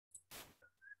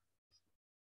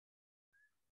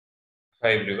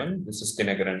Hi everyone, this is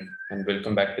Dinagaran and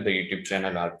welcome back to the YouTube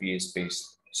channel RPA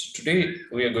Space. So today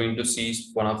we are going to see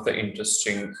one of the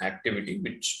interesting activity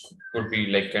which would be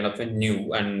like kind of a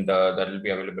new and that will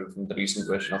be available from the recent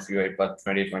version of UiPath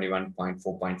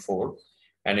 2021.4.4.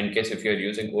 And in case if you're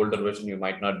using older version, you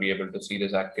might not be able to see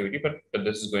this activity, but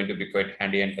this is going to be quite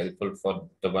handy and helpful for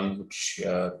the one which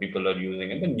people are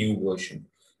using in the new version.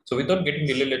 So without getting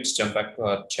delay, let's jump back to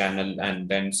our channel and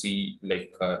then see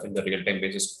like in the real-time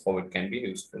basis how it can be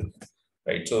useful,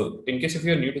 right? So in case if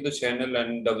you're new to the channel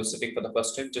and visiting for the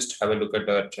first time, just have a look at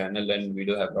our channel and we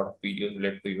do have a lot of videos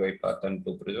related to UiPath and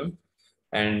to Prism.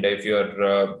 And if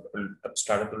you're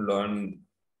started to learn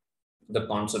the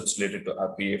concepts related to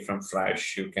RPA from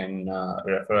fresh, you can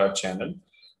refer our channel.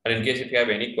 And in case if you have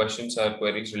any questions or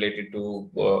queries related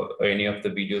to any of the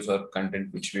videos or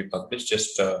content which we publish,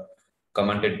 just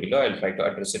comment it below. I'll try to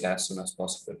address it as soon as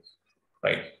possible.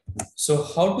 Right. So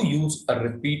how to use a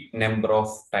repeat number of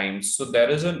times? So there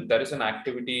is an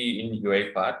activity in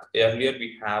UiPath. Earlier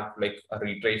we have like a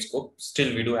retry scope.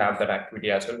 Still we do have that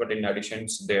activity as well, but in addition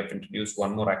they have introduced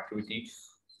one more activity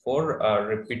for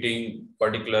repeating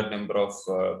particular number of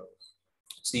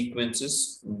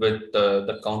sequences with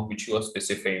the count which you are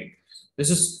specifying. This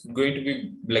is going to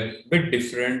be like bit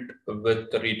different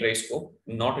with the retry scope,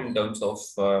 not in terms of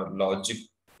logic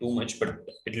too much, but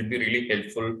it will be really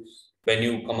helpful when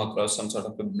you come across some sort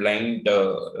of a blind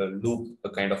loop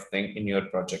kind of thing in your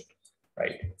project,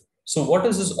 right? So what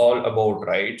is this all about,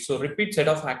 right? So repeat set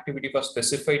of activity for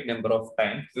specified number of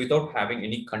times without having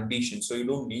any conditions. So you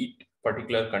don't need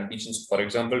particular conditions. For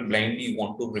example, blindly you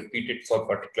want to repeat it for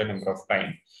particular number of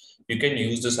time. You can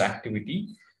use this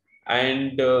activity.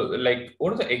 And like,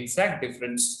 what is the exact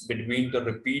difference between the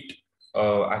repeat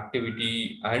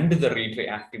activity and the retry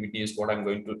activity is what I'm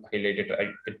going to highlight it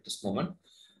at this moment.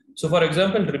 So for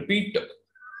example, repeat,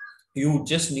 you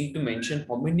just need to mention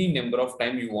how many number of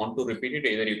time you want to repeat it.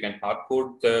 Either you can hard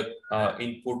code the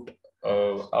input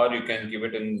or you can give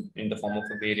it in the form of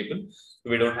a variable.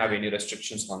 We don't have any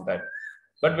restrictions on that.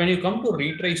 But when you come to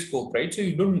retry scope, right? So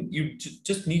you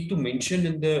just need to mention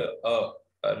in the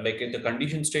like in the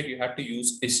condition state, you have to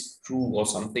use is true or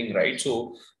something, right?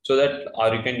 So that,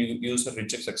 or you can use the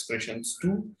regex expressions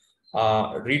to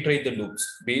retry the loops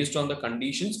based on the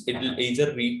conditions. It will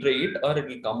either retry it or it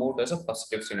will come out as a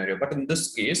positive scenario. But in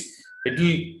this case, it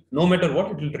will, no matter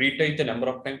what, it will retry the number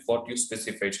of times what you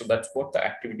specify. So that's what the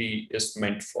activity is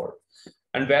meant for.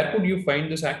 And where could you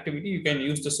find this activity? You can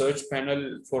use the search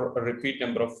panel for a repeat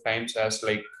number of times as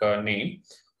like name,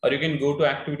 or you can go to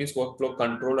activities workflow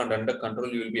control, and under control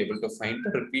you will be able to find the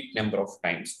repeat number of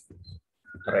times,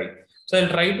 right? So I'll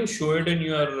try to show it in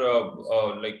your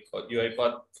like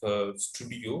UiPath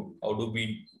studio. How do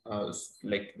we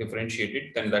like differentiate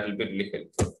it? Then that will be really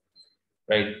helpful,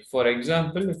 right? For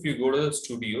example, if you go to the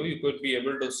studio, you could be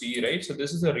able to see, right? So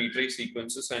this is a retry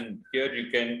sequences, and here you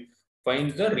can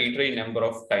find the retry number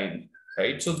of time,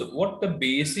 right? So what the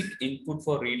basic input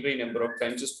for retry number of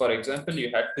times is, for example,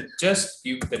 you have to just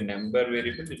give the number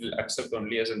variable. It will accept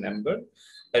only as a number,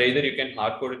 or either you can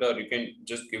hard code it or you can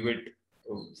just give it,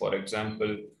 for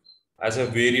example, as a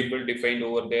variable defined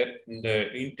over there in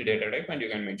the int data type, and you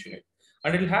can mention it.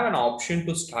 And it will have an option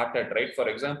to start at, right? For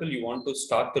example, you want to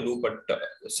start the loop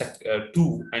at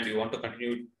 2 and you want to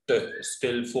continue to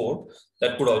still 4.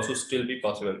 That could also still be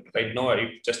possible. Right now,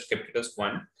 I just kept it as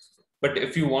 1. But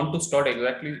if you want to start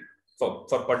exactly for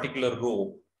particular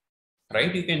row,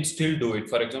 right, you can still do it.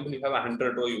 For example, you have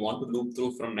 100 row, you want to loop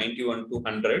through from 91 to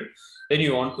 100. Then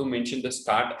you want to mention the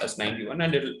start as 91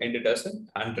 and it will end it as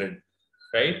 100.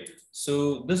 Right?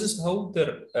 So this is how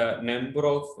the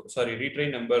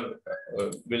retry number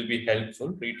will be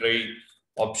helpful. Retry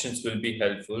options will be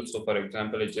helpful. So for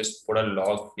example, I just put a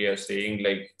log here saying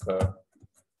like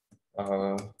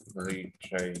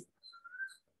retry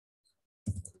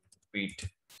repeat.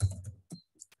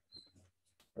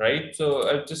 Right? So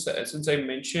I've just, since I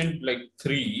mentioned like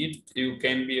 3, you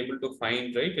can be able to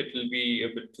find, right? It will be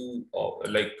able to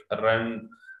like run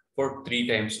for 3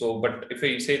 times. So, but if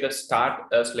I say the start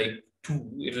as like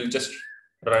 2, it will just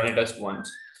run it as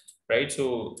once, right?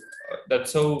 So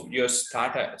that's how your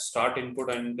start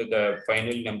input and the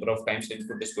final number of times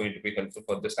input is going to be helpful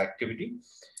for this activity.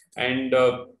 And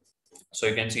so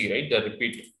you can see, right, the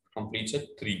repeat completes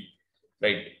at 3,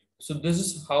 right? So this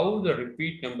is how the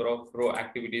repeat number of row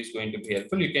activity is going to be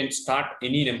helpful. You can start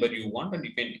any number you want and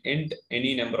you can end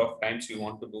any number of times you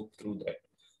want to loop through that,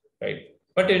 right?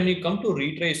 But when you come to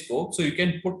retry scope, so you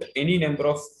can put any number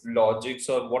of logics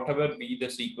or whatever be the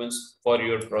sequence for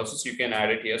your process, you can add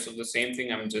it here. So the same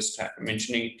thing I'm just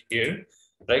mentioning it here,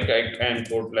 like I can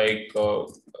put like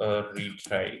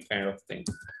retry kind of thing.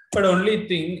 But only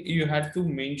thing you had to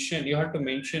mention,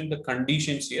 the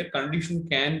conditions here. Condition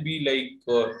can be like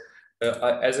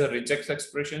as a regex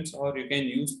expressions, or you can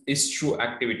use is true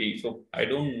activity. So I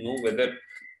don't know whether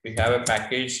we have a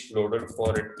package loaded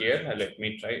for it here. Let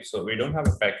me try. So we don't have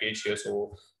a package here.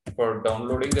 So for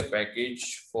downloading the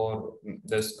package for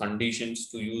this conditions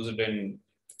to use it in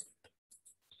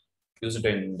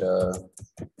the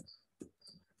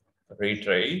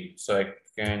retry. So I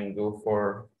can go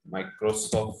for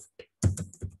Microsoft.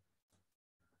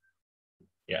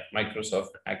 Yeah,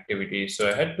 Microsoft activity. So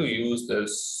I had to use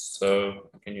this. So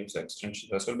I can use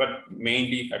extensions as well, but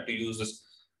mainly had to use this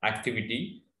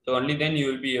activity. So only then you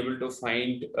will be able to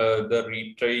find the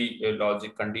retry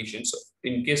logic conditions. So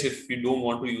in case if you don't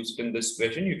want to use it in this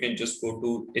version, you can just go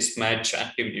to isMatch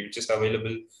activity, which is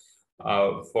available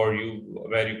for you,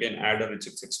 where you can add a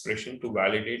regex expression to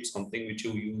validate something which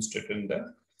you used it in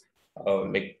the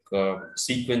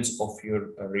sequence of your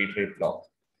retry block,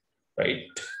 right?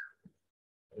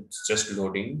 It's just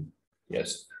loading.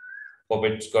 Yes. Hope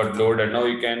it's got loaded. Now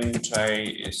you can try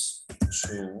is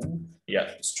true. Yeah,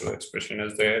 it's true expression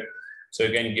is there. So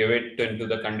you can give it into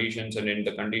the conditions, and in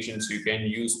the conditions you can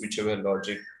use whichever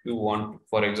logic you want.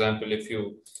 For example, if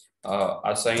you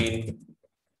assign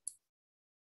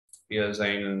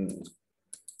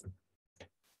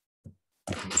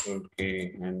control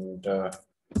K and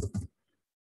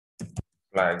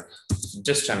flag.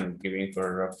 Just I'm giving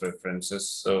for rough references.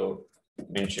 So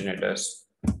mention it as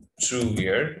true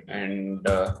here and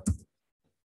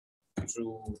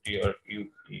true here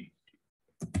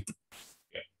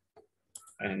yeah.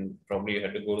 And probably you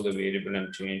had to go to the variable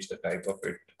and change the type of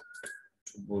it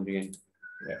to Boolean.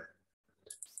 Yeah.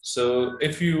 So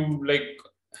if you like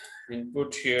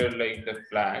input here like the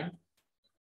flag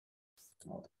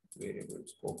variable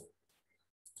scope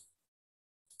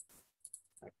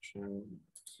action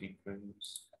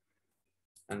sequence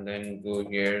and then go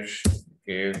here,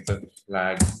 give the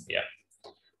flag. Yeah.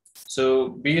 So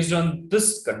based on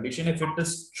this condition, if it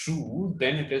is true,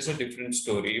 then it is a different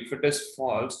story. If it is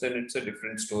false, then it's a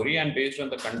different story. And based on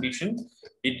the condition,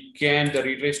 the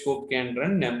retry scope can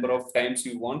run number of times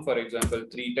you want, for example,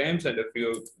 3 times. And if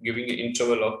you're giving an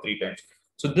interval of 3 times.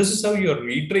 So this is how your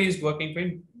retry is working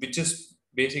fine, which is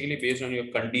basically based on your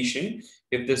condition.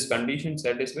 If this condition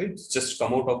satisfied, just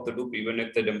come out of the loop, even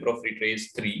if the number of retry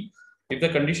is 3. If the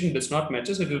condition does not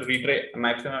matches, it will retry a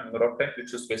maximum number of times,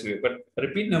 which is specific. But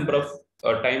repeat number of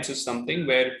times is something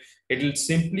where it will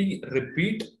simply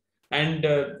repeat, and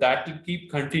that will keep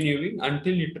continuing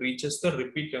until it reaches the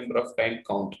repeat number of time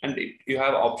count. And you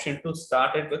have option to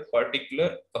start it with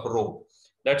particular row.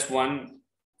 That's one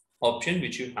option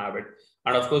which you have it.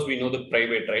 And of course, we know the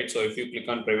private, right? So if you click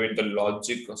on private, the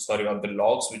logic, or the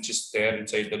logs which is there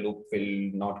inside the loop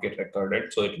will not get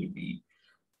recorded. So it will be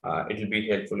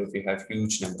helpful if you have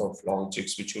huge number of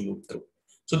logics which you loop through.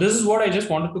 So this is what I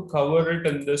just wanted to cover it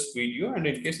in this video. And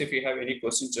in case if you have any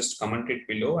questions, just comment it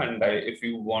below. And if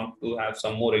you want to have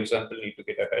some more example need to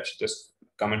get attached, just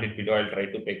comment it below. I'll try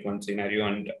to take one scenario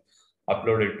and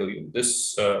upload it to you.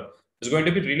 This is going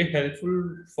to be really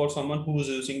helpful for someone who is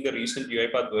using the recent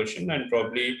UiPath version, and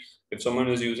probably if someone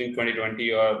is using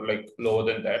 2020 or like lower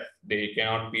than that, they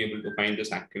cannot be able to find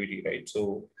this activity, right?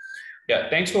 So yeah,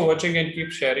 thanks for watching, and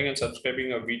keep sharing and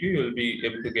subscribing our video. You'll be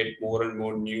able to get more and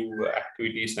more new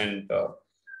activities and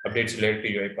updates related to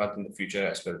UiPath in the future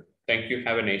as well. Thank you.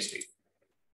 Have a nice day.